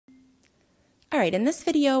All right, in this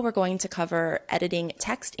video, we're going to cover editing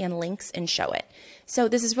text and links in Showit. So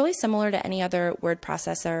this is really similar to any other word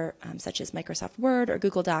processor, such as Microsoft Word or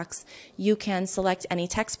Google Docs. You can select any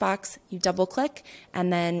text box, you double click,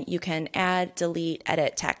 and then you can add, delete,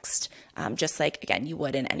 edit text, just like, again, you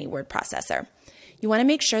would in any word processor. You want to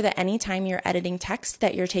make sure that anytime you're editing text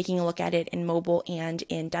that you're taking a look at it in mobile and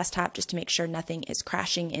in desktop just to make sure nothing is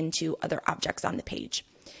crashing into other objects on the page.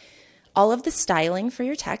 All of the styling for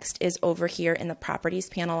your text is over here in the Properties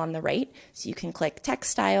panel on the right. So you can click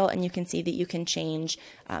Text Style and you can see that you can change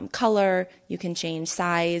color, you can change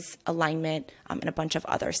size, alignment, and a bunch of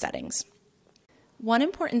other settings. One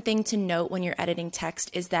important thing to note when you're editing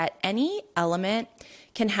text is that any element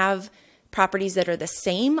can have properties that are the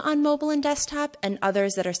same on mobile and desktop and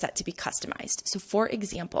others that are set to be customized. So for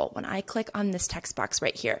example, when I click on this text box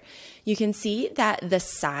right here, you can see that the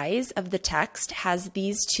size of the text has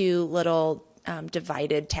these two little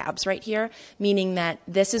divided tabs right here, meaning that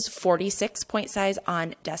this is 46 point size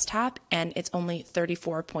on desktop and it's only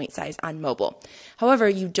 34 point size on mobile. However,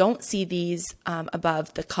 you don't see these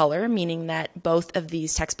above the color, meaning that both of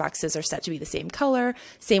these text boxes are set to be the same color.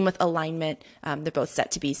 Same with alignment. They're both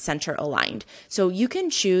set to be center aligned. So you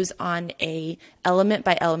can choose on a element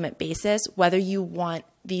by element basis whether you want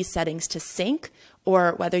these settings to sync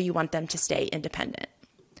or whether you want them to stay independent.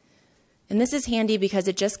 And this is handy because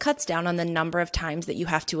it just cuts down on the number of times that you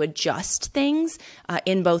have to adjust things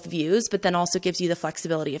in both views, but then also gives you the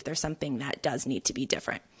flexibility if there's something that does need to be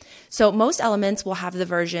different. So most elements will have the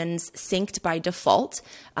versions synced by default,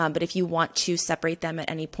 but if you want to separate them at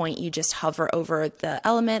any point, you just hover over the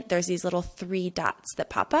element. There's these little 3 dots that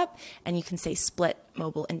pop up and you can say split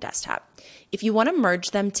mobile and desktop. If you want to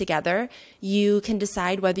merge them together, you can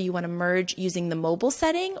decide whether you want to merge using the mobile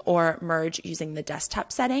setting or merge using the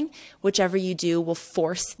desktop setting. Whichever you do will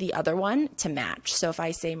force the other one to match. So if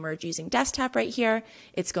I say merge using desktop right here,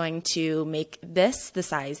 it's going to make this the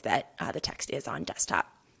size that the text is on desktop.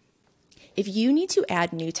 If you need to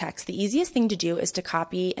add new text, the easiest thing to do is to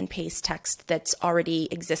copy and paste text that's already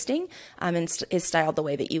existing and is styled the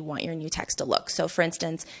way that you want your new text to look. So for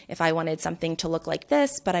instance, if I wanted something to look like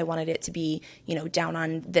this, but I wanted it to be, down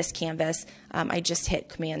on this canvas, I just hit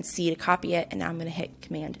Command C to copy it, and now I'm going to hit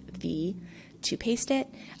Command V to paste it.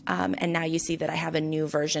 And now you see that I have a new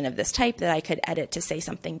version of this type that I could edit to say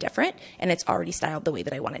something different, and it's already styled the way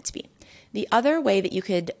that I want it to be. The other way that you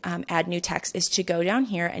could add new text is to go down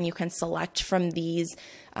here and you can select from these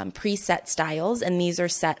preset styles, and these are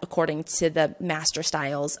set according to the master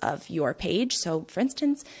styles of your page. So for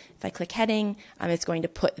instance, if I click heading, it's going to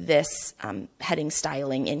put this heading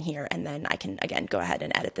styling in here, and then I can again go ahead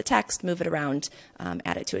and edit the text, move it around,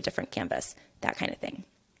 add it to a different canvas, that kind of thing.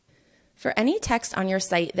 For any text on your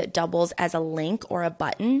site that doubles as a link or a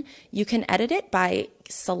button, you can edit it by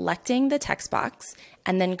selecting the text box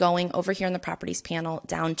and then going over here in the Properties panel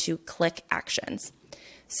down to Click Actions.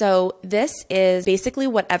 So this is basically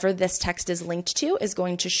whatever this text is linked to is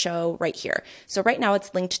going to show right here. So right now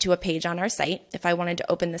it's linked to a page on our site. If I wanted to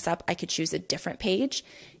open this up, I could choose a different page.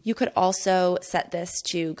 You could also set this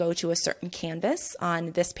to go to a certain canvas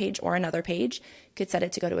on this page or another page. You could set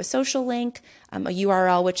it to go to a social link, a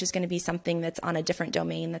URL, which is going to be something that's on a different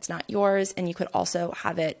domain that's not yours. And you could also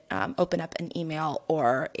have it open up an email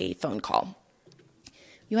or a phone call.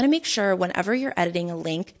 You want to make sure whenever you're editing a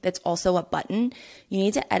link that's also a button, you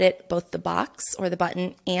need to edit both the box or the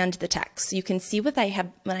button and the text. So you can see what I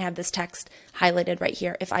have when I have this text highlighted right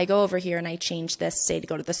here. If I go over here and I change this, say to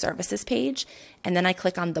go to the services page, and then I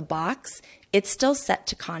click on the box, it's still set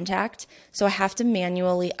to contact. So I have to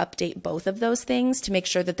manually update both of those things to make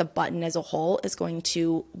sure that the button as a whole is going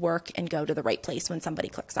to work and go to the right place when somebody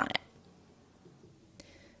clicks on it.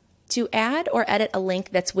 To add or edit a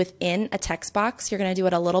link that's within a text box, you're going to do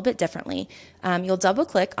it a little bit differently. You'll double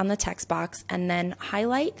click on the text box and then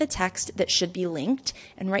highlight the text that should be linked.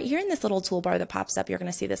 And right here in this little toolbar that pops up, you're going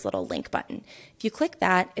to see this little link button. If you click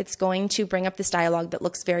that, it's going to bring up this dialog that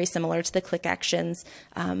looks very similar to the Click Actions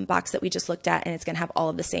box that we just looked at, and it's going to have all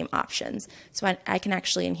of the same options. So I can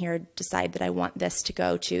actually in here decide that I want this to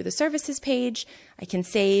go to the services page. I can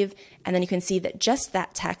save, and then you can see that just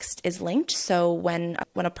that text is linked. So when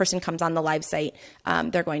a person comes on the live site,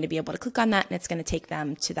 they're going to be able to click on that and it's going to take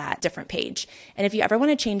them to that different page. And if you ever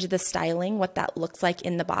want to change the styling, what that looks like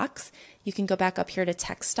in the box, you can go back up here to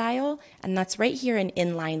text style, and that's right here in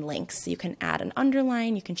inline links. So you can add an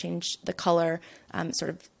underline, you can change the color, sort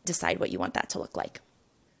of decide what you want that to look like.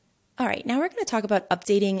 All right, now we're going to talk about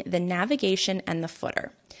updating the navigation and the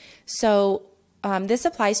footer. So this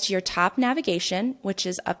applies to your top navigation, which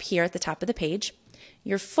is up here at the top of the page,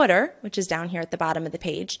 your footer, which is down here at the bottom of the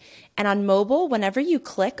page. And on mobile, whenever you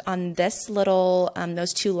click on this little,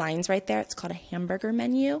 those two lines right there, it's called a hamburger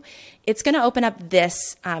menu. It's going to open up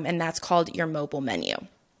this, and that's called your mobile menu.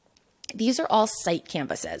 These are all site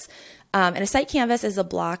canvases. And a site canvas is a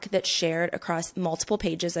block that's shared across multiple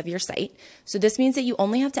pages of your site. So this means that you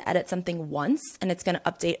only have to edit something once, and it's going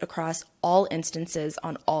to update across all instances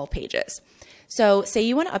on all pages. So say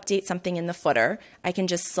you want to update something in the footer, I can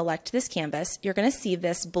just select this canvas. You're going to see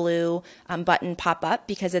this blue button pop up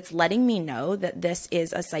because it's letting me know that this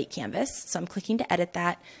is a site canvas. So I'm clicking to edit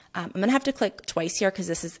that. I'm going to have to click twice here because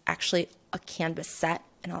this is actually a canvas set,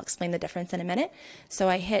 and I'll explain the difference in a minute. So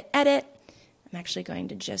I hit edit. I'm actually going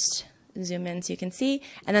to just zoom in so you can see.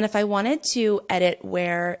 And then if I wanted to edit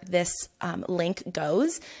where this link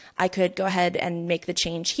goes, I could go ahead and make the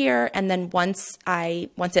change here. And then once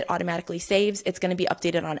it automatically saves, it's going to be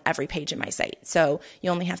updated on every page in my site. So you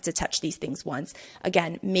only have to touch these things once.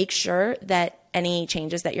 Again, make sure that any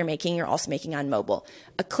changes that you're also making on mobile.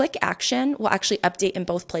 A click action will actually update in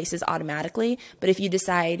both places automatically, but if you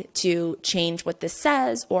decide to change what this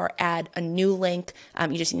says or add a new link,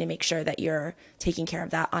 you just need to make sure that you're taking care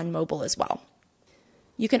of that on mobile as well.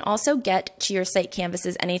 You can also get to your site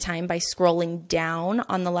canvases anytime by scrolling down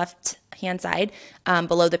on the left-hand side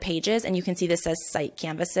below the pages, and you can see this says site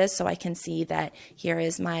canvases. So I can see that here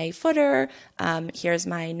is my footer, here's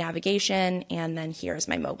my navigation, and then here's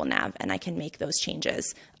my mobile nav, and I can make those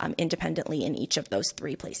changes independently in each of those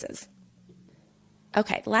three places.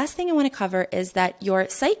 Okay, the last thing I want to cover is that your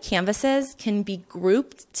site canvases can be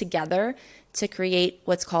grouped together to create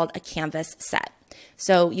what's called a canvas set.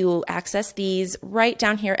 So you access these right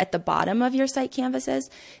down here at the bottom of your site canvases.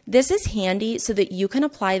 This is handy so that you can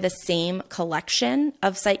apply the same collection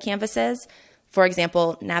of site canvases, for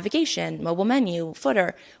example, navigation, mobile menu,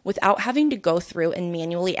 footer, without having to go through and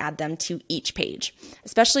manually add them to each page.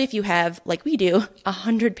 Especially if you have, like we do,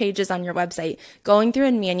 100 pages on your website, going through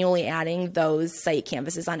and manually adding those site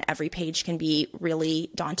canvases on every page can be really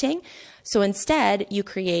daunting. So instead, you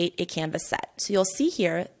create a canvas set. So you'll see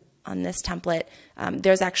here on this template,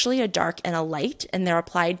 there's actually a dark and a light, and they're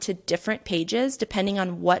applied to different pages depending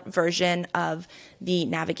on what version of the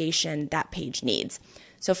navigation that page needs.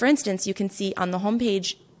 So for instance, you can see on the home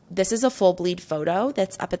page, this is a full bleed photo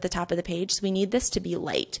that's up at the top of the page, so we need this to be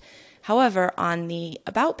light. However, on the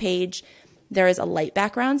About page, there is a light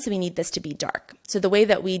background, so we need this to be dark. So the way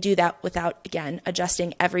that we do that without, again,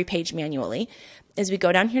 adjusting every page manually is we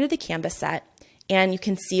go down here to the canvas set, and you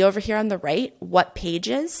can see over here on the right what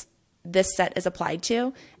pages this set is applied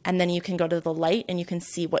to, and then you can go to the light and you can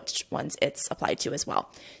see which ones it's applied to as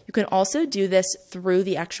well. You can also do this through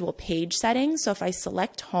the actual page settings. So if I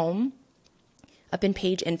select home up in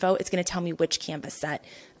page info, it's going to tell me which canvas set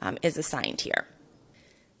is assigned here.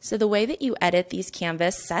 So the way that you edit these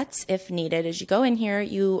canvas sets, if needed, is you go in here,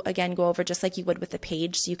 you again go over just like you would with the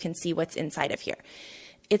page so you can see what's inside of here.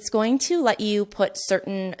 It's going to let you put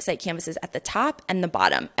certain site canvases at the top and the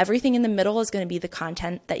bottom. Everything in the middle is going to be the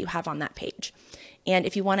content that you have on that page. And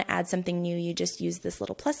if you want to add something new, you just use this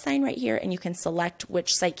little plus sign right here, and you can select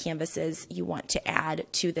which site canvases you want to add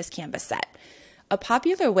to this canvas set. A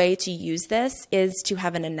popular way to use this is to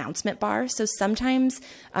have an announcement bar. So sometimes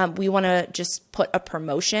we want to just put a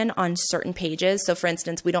promotion on certain pages. So for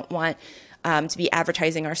instance, we don't want to be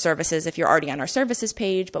advertising our services if you're already on our services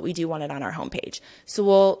page, but we do want it on our homepage. So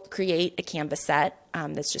we'll create a canvas set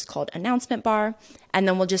that's just called announcement bar, and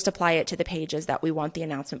then we'll just apply it to the pages that we want the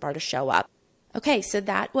announcement bar to show up. Okay, so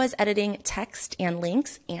that was editing text and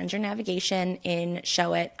links and your navigation in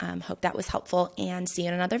Showit. Hope that was helpful, and see you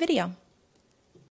in another video.